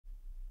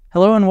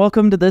Hello and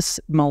welcome to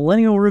this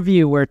Millennial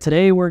Review, where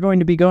today we're going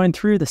to be going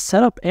through the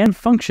setup and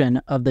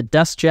function of the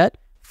DeskJet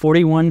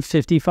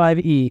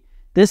 4155e.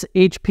 This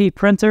HP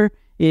printer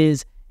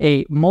is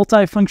a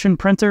multi-function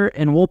printer,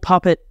 and we'll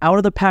pop it out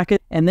of the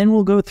packet, and then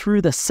we'll go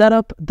through the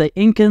setup, the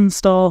ink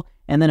install,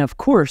 and then of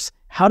course,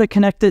 how to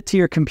connect it to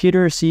your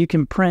computer so you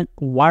can print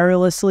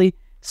wirelessly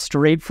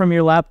straight from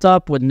your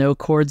laptop with no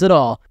cords at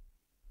all.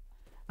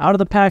 Out of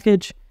the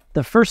package,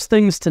 the first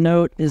things to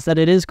note is that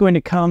it is going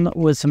to come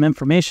with some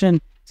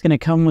information. It's going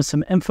to come with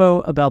some info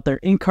about their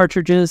ink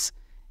cartridges.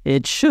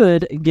 It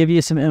should give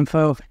you some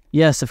info,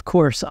 yes, of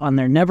course, on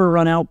their Never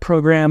Run Out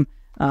program,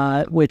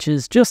 which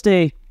is just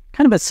a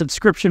kind of a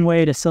subscription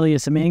way to sell you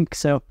some ink.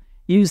 So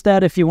use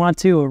that if you want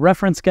to, a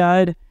reference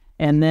guide,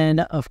 and then,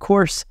 of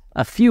course,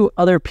 a few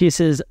other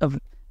pieces of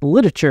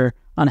literature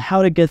on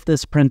how to get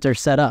this printer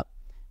set up.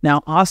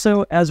 Now,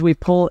 also, as we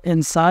pull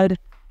inside,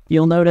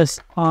 you'll notice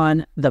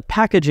on the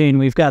packaging,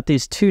 we've got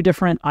these two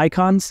different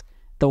icons.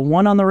 The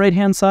one on the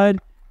right-hand side,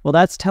 well,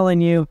 that's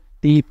telling you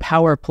the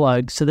power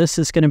plug. So this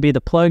is going to be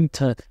the plug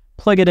to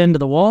plug it into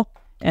the wall.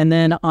 And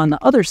then on the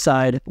other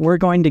side, we're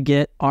going to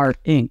get our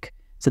ink.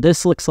 So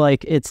this looks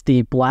like it's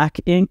the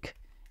black ink.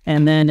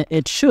 And then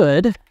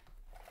it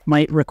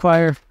might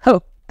require,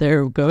 oh,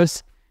 there it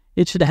goes.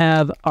 It should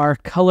have our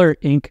color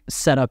ink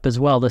setup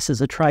as well. This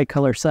is a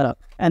tricolor setup.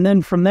 And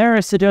then from there, I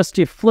suggest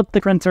you flip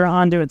the printer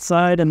onto its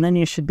side, and then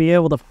you should be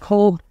able to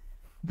pull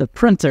the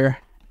printer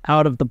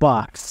out of the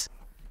box.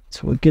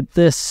 So we'll get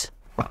this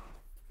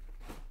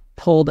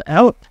pulled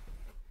out.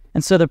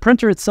 And so the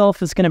printer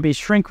itself is going to be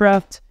shrink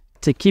wrapped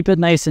to keep it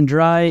nice and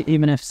dry,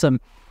 even if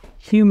some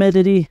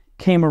humidity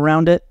came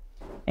around it.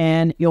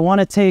 And you'll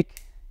want to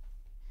take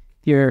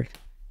your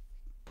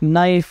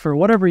knife or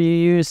whatever you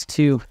use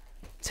to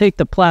take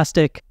the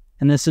plastic,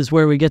 and this is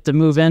where we get to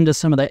move into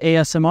some of the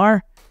ASMR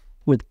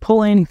with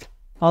pulling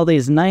all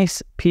these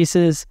nice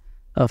pieces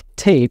of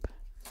tape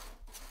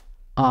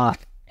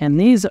off. And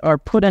these are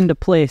put into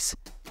place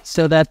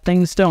so that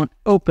things don't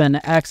open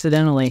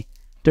accidentally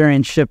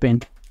during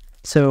shipping.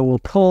 So we'll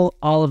pull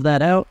all of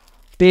that out.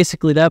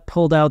 Basically, that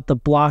pulled out the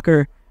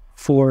blocker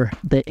for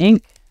the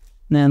ink.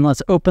 And then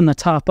let's open the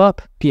top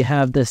up. You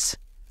have this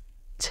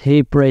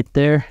tape right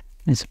there.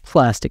 It's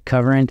plastic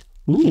covering.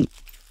 Ooh.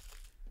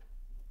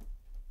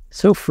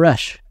 So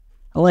fresh.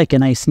 I like a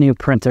nice new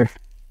printer.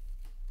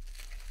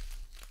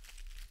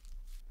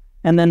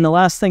 And then the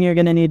last thing you're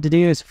going to need to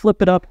do is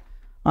flip it up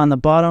on the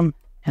bottom.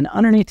 And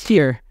underneath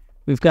here,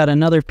 we've got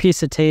another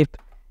piece of tape.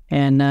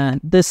 And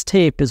this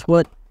tape is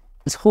what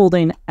is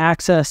holding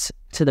access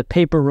to the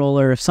paper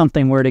roller if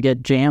something were to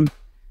get jammed.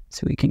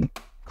 So we can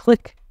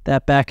click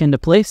that back into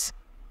place.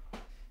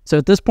 So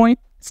at this point,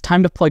 it's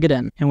time to plug it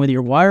in. And with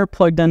your wire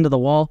plugged into the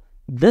wall,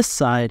 this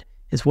side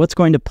is what's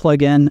going to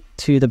plug in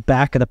to the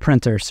back of the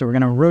printer. So we're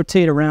going to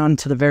rotate around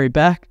to the very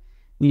back.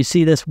 And you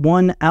see this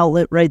one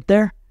outlet right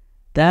there?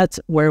 That's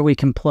where we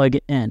can plug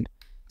it in.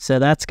 So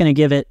that's going to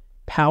give it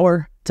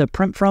power to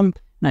print from.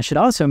 And I should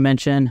also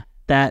mention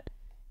that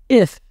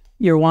if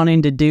you're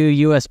wanting to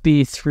do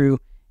USB through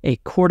a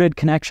corded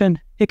connection,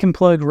 it can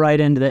plug right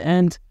into the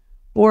end.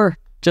 Or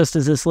just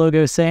as this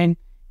logo is saying,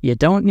 you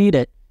don't need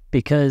it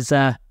because,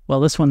 well,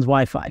 this one's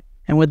Wi-Fi.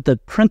 And with the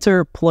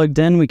printer plugged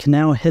in, we can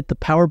now hit the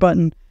power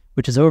button,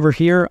 which is over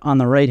here on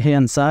the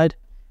right-hand side.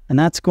 And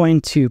that's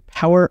going to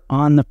power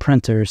on the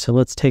printer. So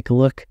let's take a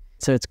look.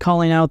 So it's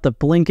calling out the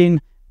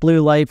blinking blue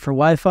light for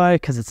Wi-Fi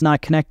because it's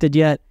not connected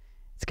yet.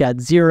 It's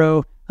got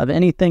 0 of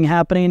anything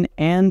happening,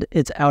 and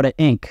it's out of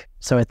ink.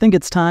 So I think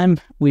it's time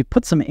we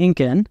put some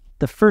ink in.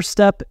 The first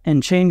step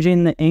in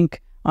changing the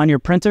ink on your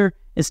printer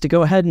is to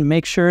go ahead and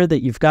make sure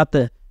that you've got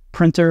the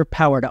printer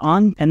powered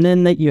on, and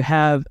then that you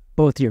have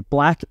both your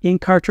black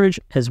ink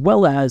cartridge as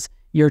well as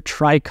your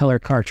tricolor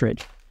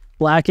cartridge.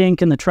 Black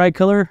ink and the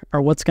tricolor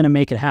are what's going to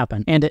make it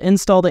happen. And to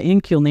install the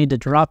ink, you'll need to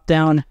drop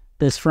down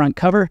this front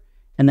cover,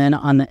 and then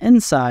on the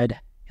inside,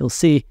 you'll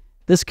see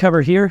this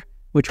cover here,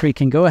 which we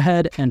can go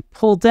ahead and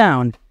pull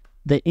down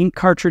the ink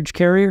cartridge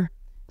carrier.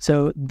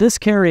 So this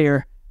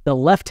carrier, the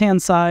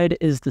left-hand side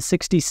is the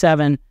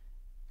 67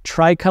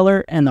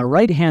 tricolor, and the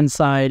right-hand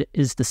side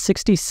is the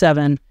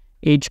 67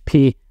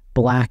 HP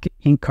black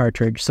ink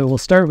cartridge. So we'll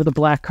start with the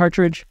black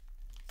cartridge.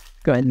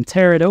 Go ahead and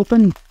tear it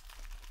open.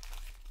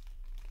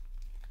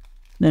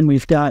 Then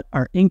we've got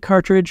our ink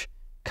cartridge.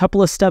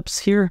 Couple of steps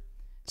here.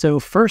 So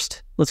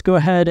first, let's go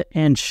ahead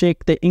and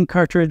shake the ink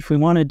cartridge. We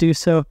want to do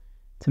so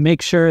to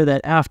make sure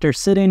that after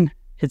sitting,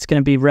 it's going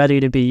to be ready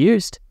to be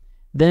used.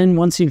 Then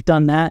once you've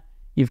done that,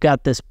 you've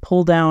got this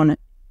pull down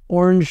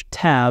orange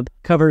tab,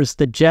 covers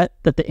the jet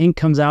that the ink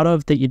comes out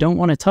of that you don't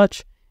want to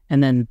touch.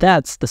 And then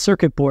that's the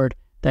circuit board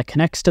that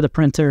connects to the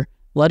printer,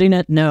 letting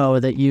it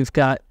know that you've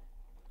got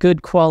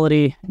good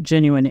quality,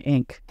 genuine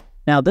ink.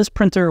 Now this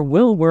printer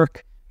will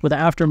work with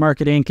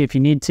aftermarket ink if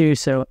you need to.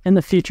 So in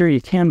the future,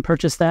 you can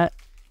purchase that.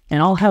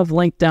 And I'll have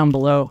linked down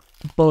below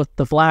both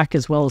the black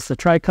as well as the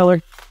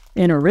tricolor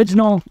in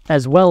original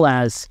as well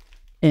as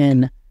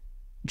in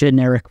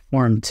generic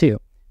form too.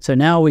 So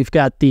now we've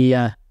got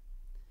the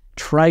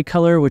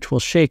tricolor, which will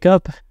shake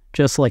up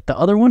just like the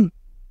other one.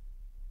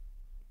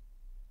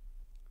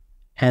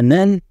 and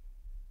then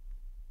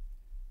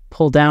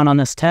pull down on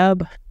this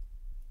tab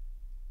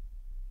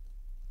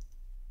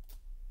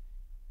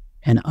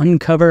and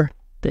uncover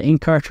the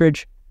ink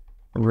cartridge,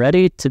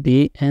 ready to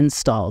be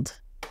installed.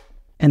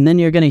 And then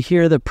you're going to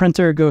hear the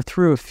printer go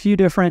through a few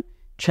different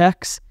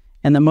checks,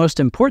 and the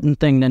most important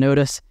thing to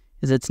notice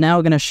is it's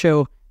now going to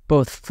show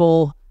both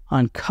full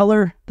on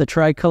color, the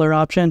tricolor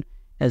option,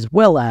 as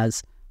well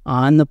as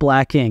on the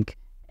black ink.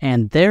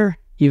 And there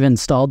you've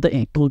installed the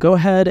ink. We'll go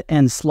ahead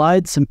and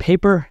slide some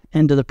paper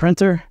into the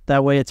printer.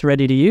 That way it's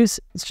ready to use.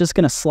 It's just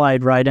going to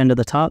slide right into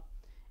the top.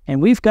 And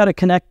we've got to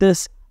connect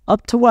this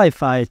up to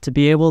Wi-Fi to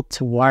be able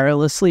to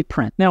wirelessly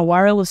print. Now,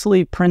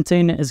 wirelessly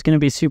printing is going to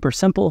be super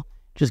simple.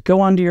 Just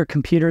go onto your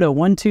computer to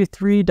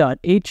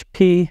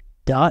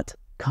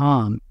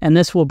 123.hp.com, and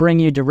this will bring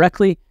you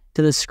directly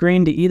to the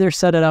screen to either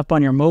set it up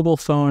on your mobile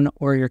phone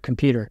or your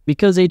computer.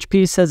 Because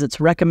HP says it's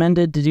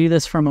recommended to do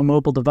this from a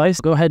mobile device,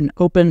 go ahead and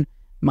open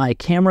My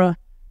Camera,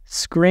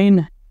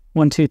 Screen,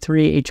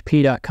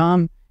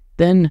 123hp.com,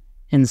 then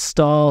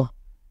install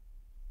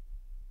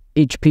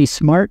HP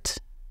Smart.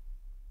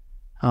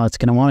 It's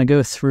going to want to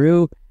go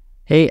through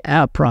a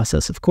app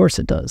process. Of course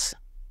it does.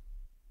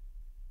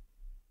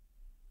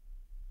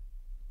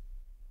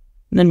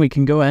 And then we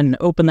can go ahead and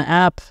open the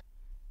app.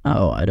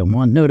 I don't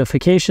want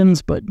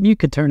notifications, but you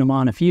could turn them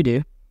on if you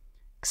do.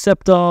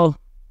 Accept all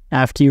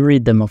after you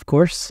read them, of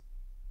course.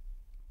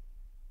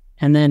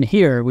 And then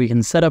here we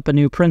can set up a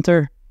new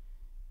printer.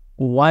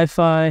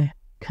 Wi-Fi,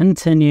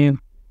 continue,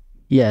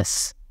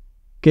 yes.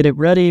 Get it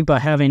ready by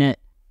having it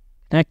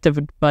connect to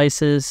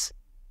devices.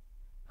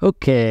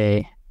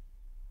 Okay.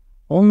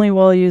 Only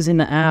while using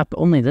the app,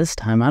 only this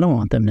time. I don't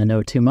want them to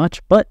know too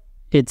much, but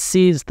it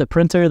sees the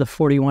printer, the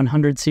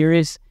 4100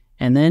 series,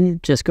 and then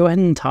just go ahead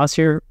and toss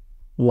your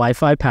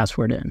Wi-Fi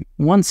password in.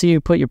 Once you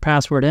put your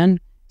password in,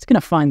 it's going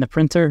to find the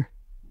printer,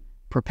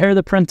 prepare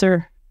the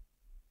printer,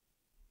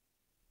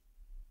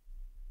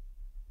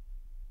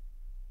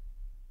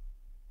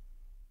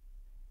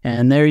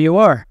 and there you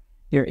are.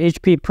 Your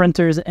HP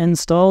printer's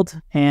installed,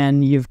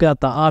 and you've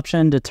got the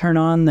option to turn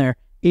on their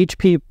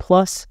HP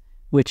Plus,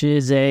 which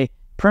is a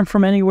print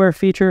from anywhere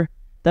feature.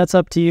 That's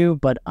up to you,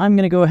 but I'm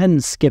going to go ahead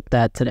and skip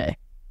that today.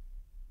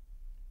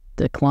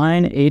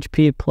 Decline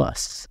HP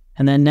Plus.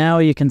 And then now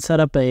you can set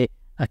up a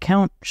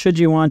account should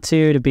you want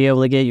to be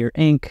able to get your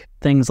ink,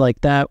 things like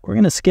that. We're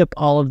going to skip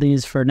all of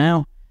these for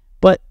now,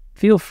 but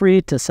feel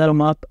free to set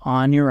them up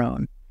on your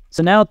own.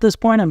 So now at this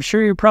point, I'm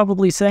sure you're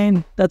probably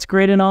saying, that's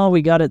great and all,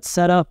 we got it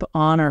set up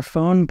on our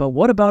phone, but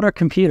what about our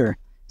computer?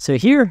 So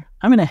here,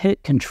 I'm going to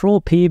hit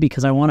Control P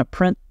because I want to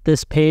print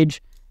this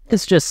page.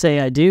 Let's just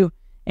say I do,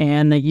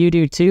 and that you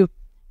do too.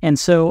 And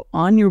so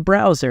on your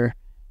browser,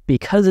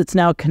 because it's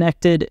now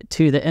connected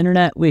to the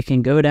internet, we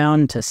can go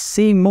down to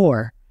See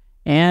More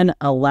and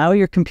allow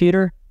your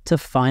computer to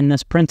find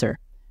this printer.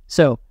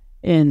 So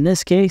in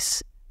this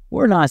case,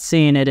 we're not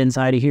seeing it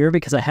inside of here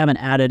because I haven't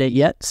added it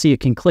yet. So you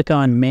can click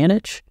on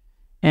Manage,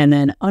 and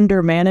then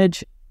under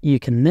Manage, you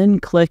can then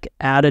click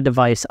Add a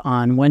Device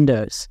on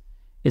Windows.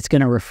 It's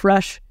going to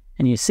refresh,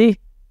 and you see,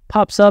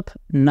 pops up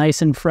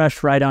nice and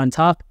fresh right on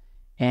top,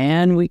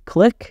 and we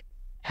click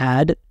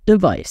Add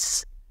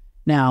Device.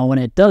 Now, when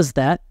it does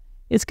that,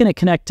 it's going to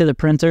connect to the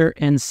printer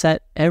and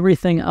set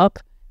everything up,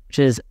 which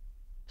is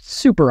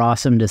super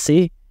awesome to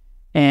see.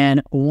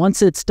 And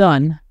once it's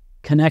done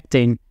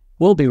connecting,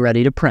 we'll be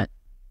ready to print.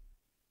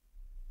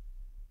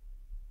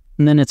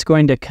 And then it's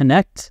going to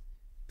connect,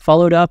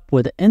 followed up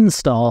with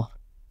install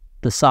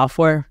the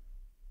software,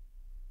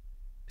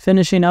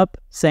 finishing up,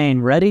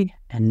 saying ready,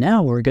 and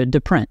now we're good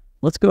to print.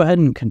 Let's go ahead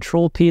and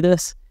Control P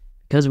this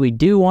because we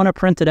do want to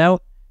print it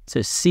out.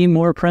 So See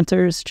More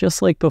printers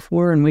just like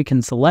before, and we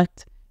can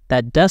select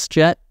that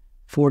DeskJet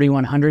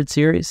 4100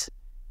 series,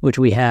 which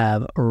we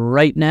have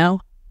right now.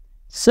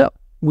 So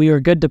we are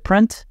good to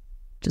print.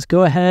 Just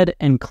go ahead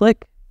and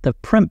click the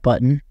print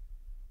button,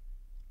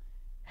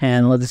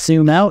 and let's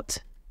zoom out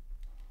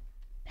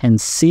and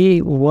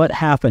see what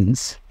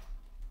happens.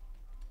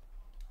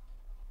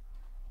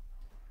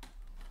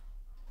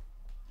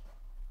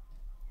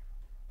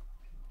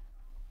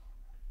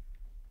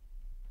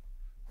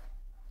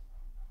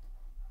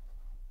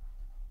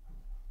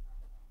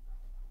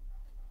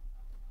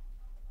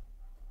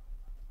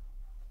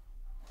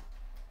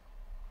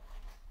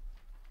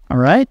 All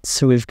right,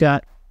 so we've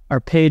got our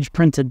page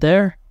printed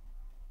there.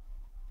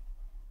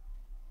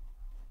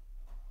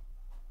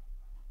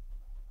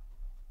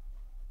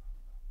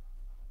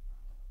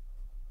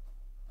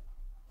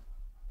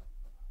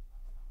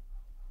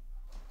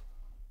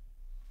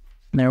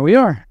 And there we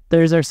are.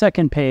 There's our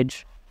second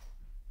page.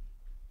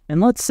 And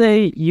let's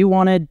say you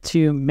wanted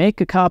to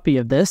make a copy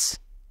of this.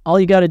 All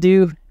you got to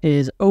do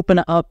is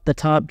open up the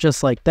top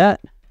just like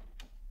that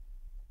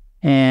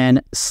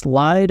and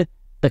slide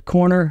the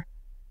corner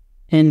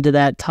into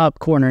that top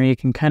corner. You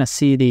can kind of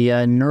see the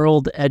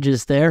knurled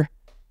edges there.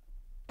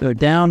 Go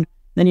down.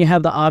 Then you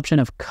have the option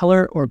of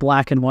color or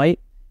black and white.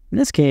 In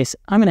this case,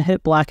 I'm going to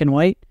hit black and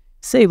white,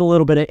 save a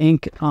little bit of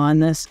ink on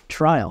this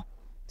trial.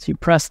 So you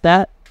press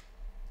that,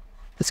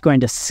 It's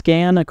going to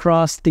scan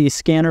across the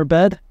scanner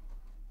bed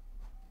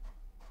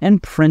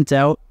and print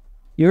out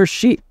your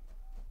sheet.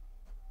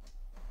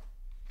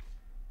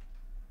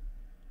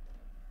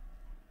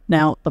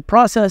 Now, the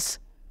process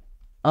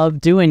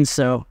of doing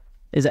so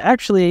is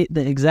actually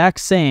the exact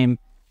same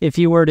if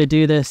you were to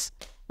do this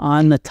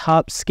on the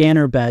top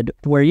scanner bed,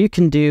 where you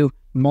can do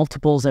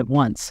multiples at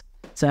once.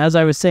 So as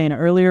I was saying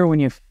earlier, when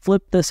you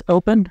flip this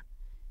open,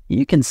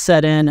 you can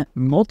set in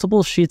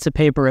multiple sheets of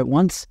paper at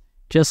once,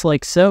 just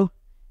like so,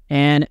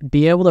 and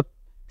be able to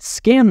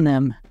scan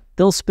them.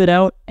 They'll spit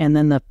out, and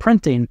then the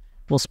printing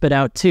will spit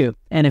out too.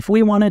 And if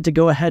we wanted to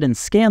go ahead and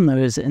scan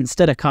those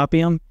instead of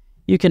copy them,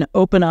 you can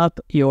open up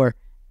your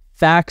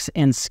fax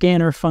and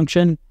scanner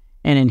function,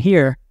 and in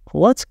here,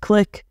 let's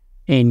click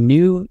a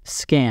new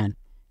scan.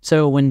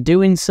 So when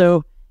doing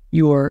so,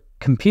 your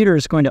computer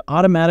is going to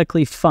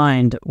automatically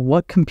find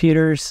what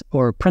computers,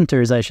 or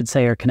printers I should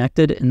say, are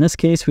connected. In this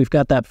case, we've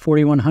got that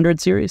 4100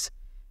 series.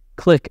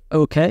 Click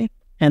OK,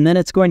 and then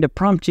it's going to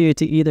prompt you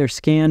to either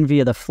scan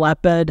via the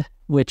flatbed,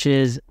 which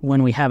is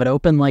when we have it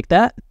open like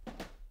that,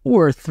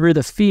 or through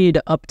the feed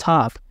up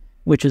top,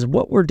 which is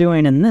what we're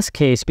doing in this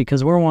case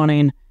because we're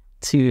wanting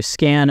to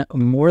scan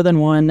more than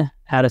one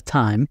at a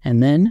time,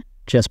 and then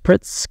just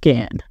press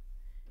scan.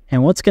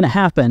 And what's going to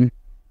happen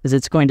is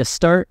it's going to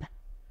start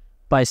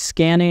by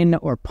scanning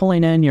or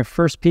pulling in your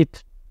first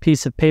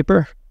piece of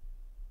paper.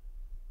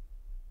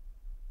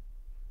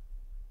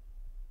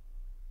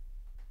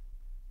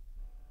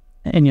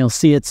 And you'll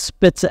see it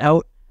spits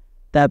out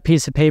that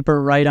piece of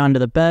paper right onto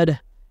the bed,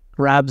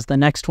 grabs the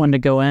next one to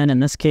go in. In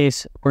this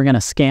case, we're going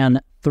to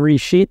scan 3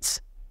 sheets.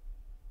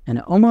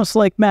 And almost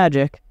like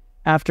magic,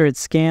 after it's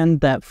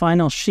scanned that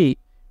final sheet,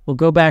 we'll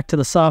go back to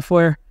the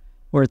software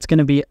where it's going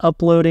to be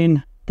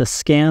uploading the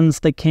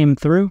scans that came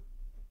through.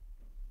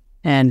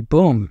 And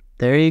boom,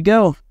 there you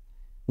go.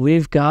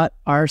 We've got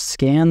our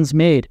scans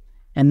made.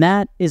 And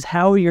that is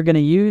how you're going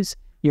to use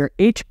your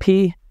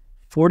HP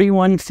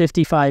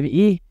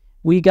 4155e.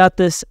 We got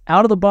this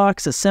out of the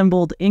box,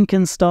 assembled, ink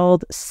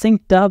installed,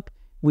 synced up.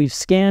 We've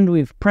scanned,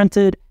 we've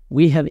printed,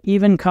 we have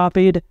even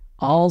copied,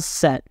 all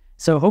set.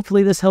 So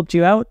hopefully this helped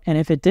you out. And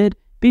if it did,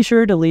 be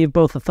sure to leave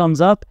both a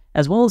thumbs up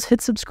as well as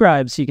hit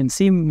subscribe so you can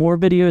see more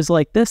videos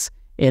like this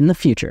in the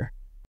future.